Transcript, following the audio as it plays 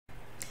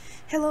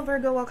Hello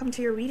Virgo, welcome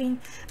to your reading.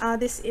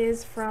 This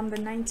is from the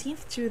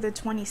 19th to the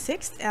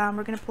 26th.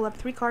 We're going to pull up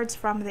 3 cards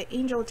from the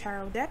Angel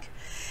Tarot deck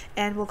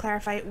and we'll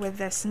clarify it with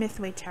the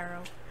Smithway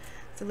Tarot.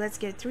 So let's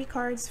get 3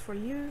 cards for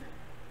you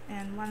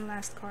and one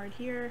last card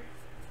here.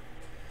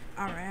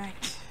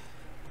 Alright.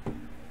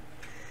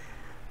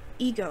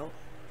 Ego.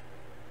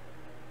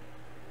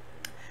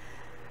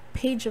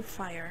 Page of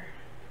Fire.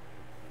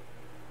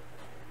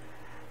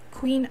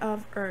 Queen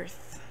of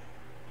Earth.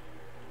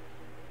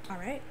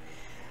 Alright.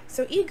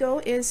 So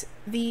ego is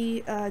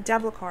the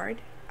devil card.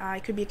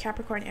 It could be a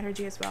Capricorn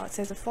energy as well. It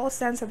says a false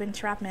sense of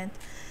entrapment,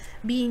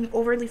 being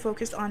overly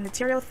focused on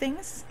material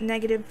things,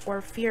 negative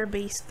or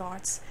fear-based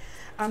thoughts.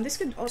 This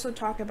could also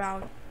talk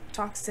about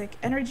toxic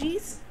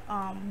energies,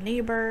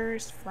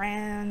 neighbors,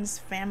 friends,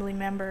 family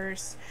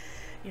members,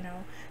 you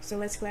know. So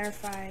let's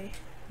clarify,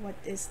 what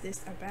is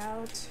this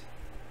about?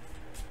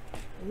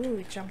 Ooh,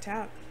 it jumped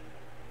out.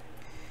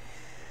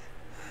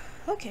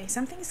 Okay,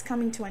 something is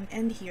coming to an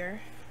end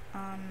here.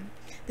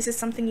 This is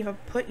something you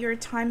have put your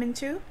time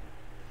into.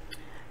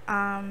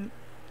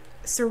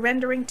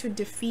 Surrendering to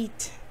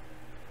defeat.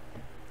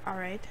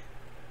 Alright.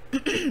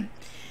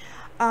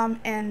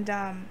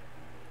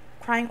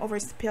 Crying over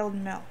spilled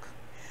milk.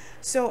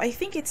 So I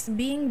think it's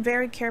being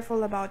very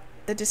careful about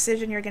the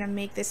decision you're going to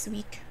make this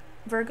week,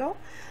 Virgo.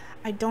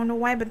 I don't know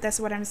why, but that's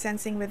what I'm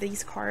sensing with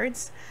these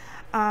cards.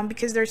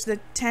 Because there's the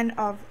 10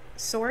 of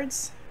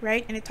Swords,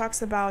 right? And it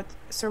talks about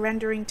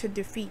surrendering to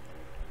defeat.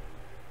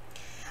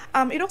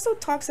 It also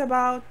talks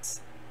about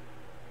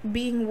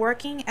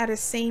working at a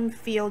same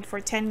field for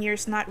 10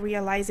 years, not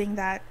realizing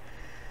that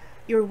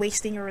you're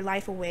wasting your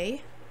life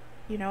away,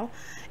 you know.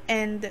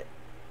 And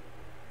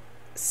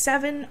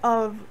 8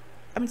 of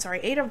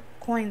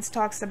Coins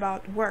talks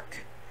about work.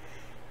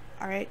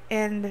 All right.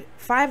 And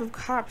 5 of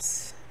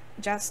Cups,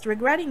 just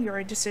regretting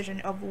your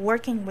decision of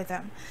working with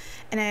them.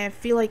 And I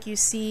feel like you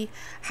see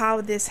how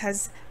this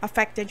has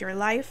affected your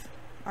life.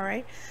 All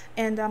right.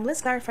 And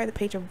let's clarify the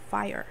Page of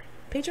Fire.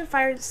 Page of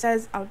Fire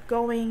says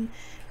outgoing,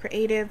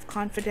 creative,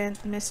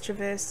 confident,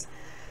 mischievous.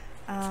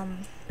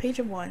 Page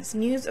of Wands,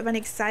 news of an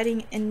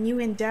exciting and new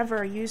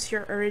endeavor. Use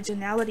your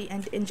originality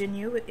and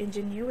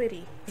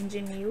ingenuity.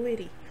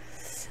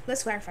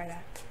 Let's clarify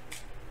that.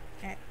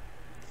 Okay.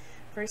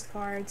 First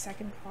card,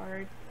 second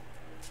card,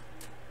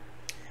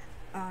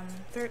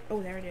 third.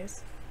 Oh, there it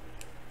is.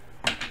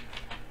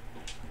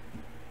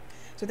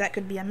 So that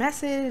could be a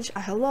message,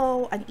 a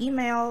hello, an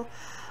email,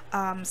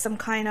 some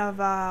kind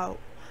of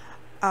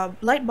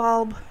light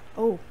bulb.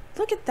 Oh,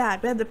 look at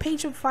that. We have the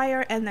Page of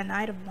Fire and the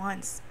Knight of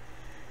Wands.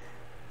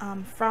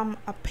 From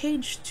a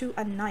page to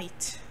a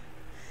knight.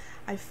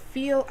 I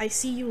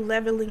see you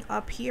leveling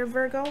up here,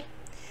 Virgo.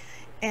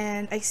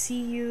 And I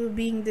see you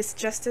being this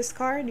Justice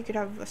card. You could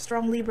have a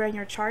strong Libra in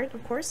your chart,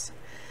 of course.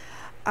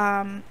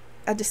 A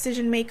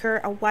decision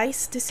maker, a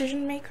wise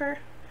decision maker.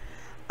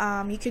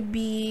 You could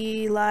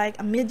be like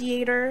a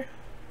mediator,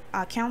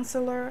 a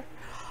counselor,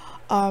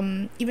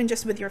 even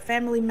just with your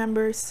family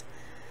members.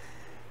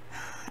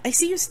 I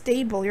see you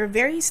stable. You're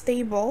very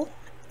stable,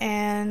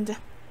 and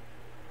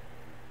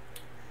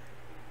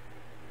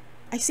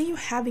I see you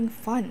having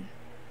fun.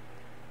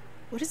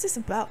 What is this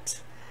about?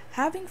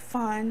 Having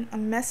fun, a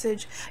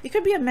message. It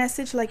could be a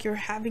message like you're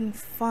having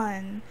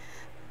fun,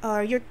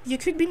 or you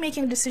could be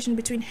making a decision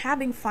between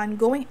having fun,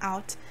 going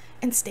out,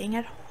 and staying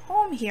at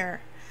home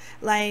here,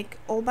 like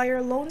all by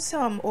your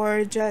lonesome,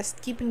 or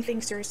just keeping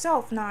things to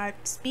yourself, not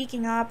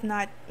speaking up,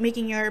 not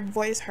making your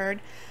voice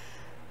heard.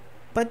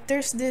 But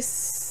there's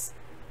this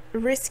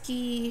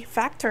risky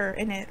factor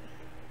in it.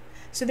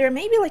 So there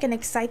may be like an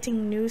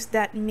exciting news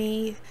that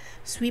may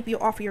sweep you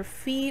off your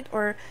feet,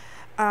 or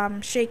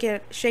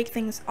shake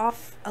things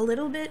off a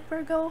little bit,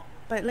 Virgo.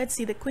 But let's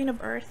see, the Queen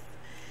of Earth.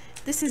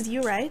 This is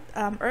you, right?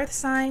 Earth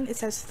sign. It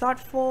says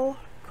thoughtful,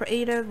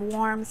 creative,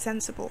 warm,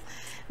 sensible.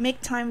 Make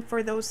time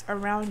for those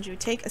around you.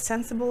 Take a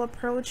sensible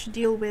approach.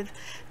 Deal with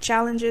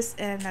challenges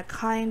in a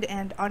kind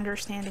and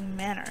understanding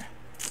manner.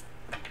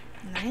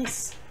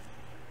 Nice.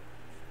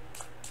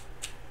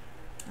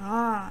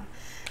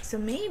 So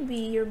maybe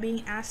you're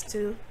being asked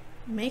to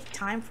make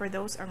time for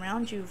those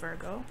around you,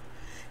 Virgo.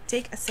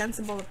 Take a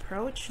sensible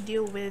approach.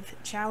 Deal with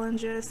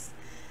challenges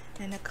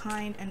in a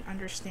kind and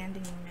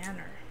understanding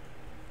manner.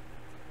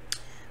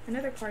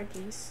 Another card,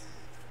 please.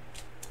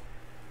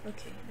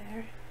 Okay,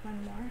 there.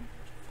 One more.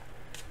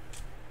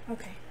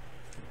 Okay.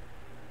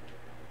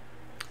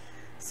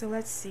 So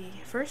let's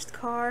see. First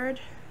card.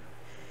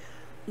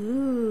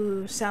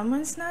 Ooh,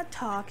 someone's not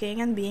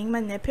talking and being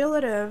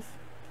manipulative.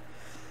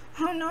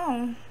 Oh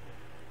no.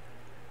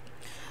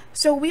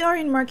 So we are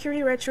in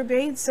Mercury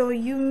retrograde, so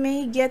you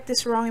may get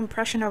this wrong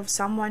impression of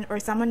someone, or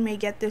someone may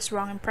get this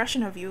wrong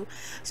impression of you.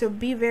 So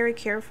be very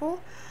careful,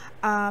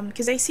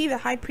 because I see the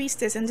High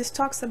Priestess, and this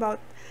talks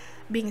about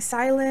being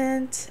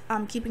silent,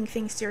 keeping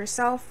things to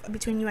yourself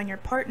between you and your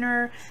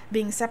partner,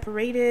 being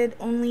separated,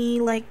 only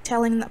like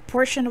telling a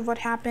portion of what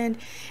happened.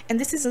 And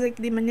this is like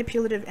the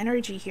manipulative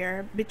energy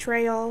here,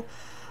 betrayal,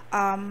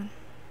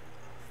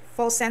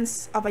 false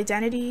sense of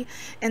identity,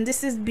 and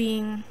this is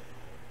being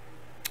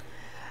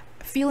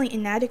feeling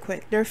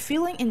inadequate. They're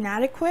feeling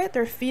inadequate.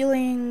 They're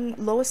feeling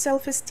low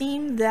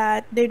self-esteem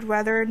that they'd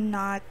rather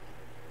not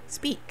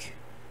speak.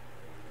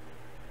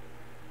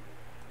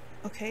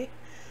 Okay?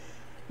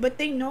 But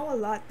they know a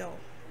lot though.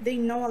 They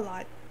know a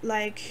lot.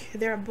 Like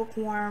they're a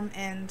bookworm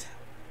and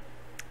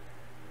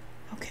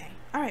okay.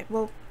 All right.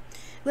 Well,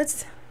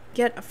 let's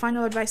get a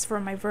final advice for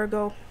my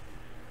Virgo.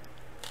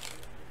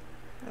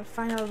 A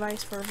final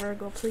advice for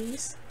Virgo,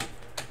 please.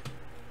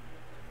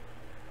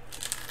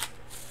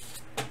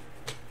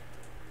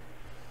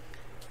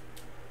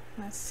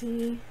 Let's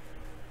see.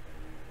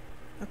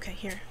 Okay,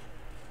 here.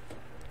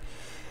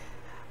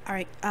 All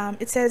right.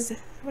 It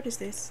says, what is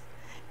this?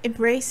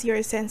 Embrace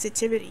your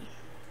sensitivity.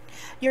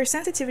 Your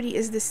sensitivity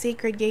is the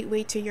sacred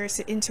gateway to your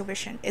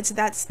intuition. It's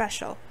that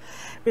special,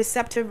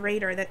 receptive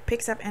radar that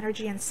picks up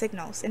energy and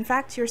signals. In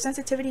fact, your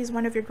sensitivity is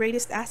one of your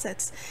greatest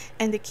assets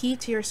and the key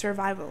to your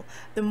survival.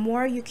 The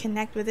more you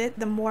connect with it,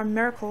 the more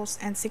miracles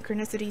and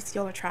synchronicities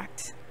you'll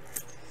attract.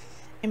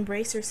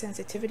 Embrace your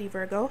sensitivity,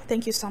 Virgo.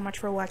 Thank you so much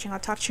for watching. I'll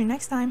talk to you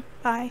next time.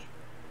 Bye.